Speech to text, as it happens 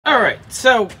All right,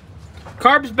 so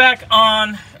carb's back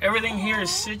on. Everything here is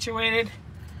situated.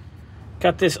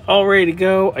 Got this all ready to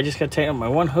go. I just got to tighten up my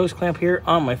one hose clamp here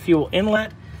on my fuel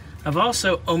inlet. I've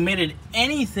also omitted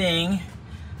anything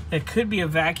that could be a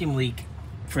vacuum leak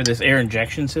for this air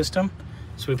injection system.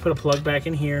 So we put a plug back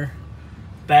in here.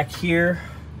 Back here,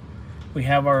 we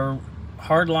have our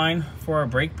hard line for our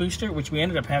brake booster, which we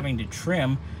ended up having to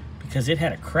trim because it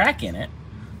had a crack in it.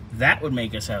 That would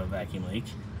make us have a vacuum leak.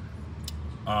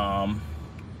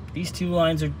 These two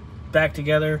lines are back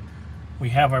together.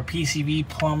 We have our PCV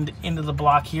plumbed into the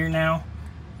block here now.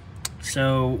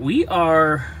 So we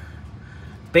are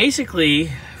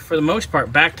basically, for the most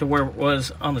part, back to where it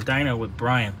was on the dyno with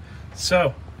Brian.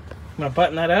 So I'm gonna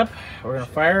button that up. We're gonna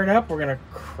fire it up. We're gonna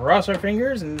cross our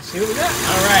fingers and see what we got.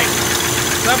 All right,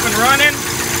 it's up and running.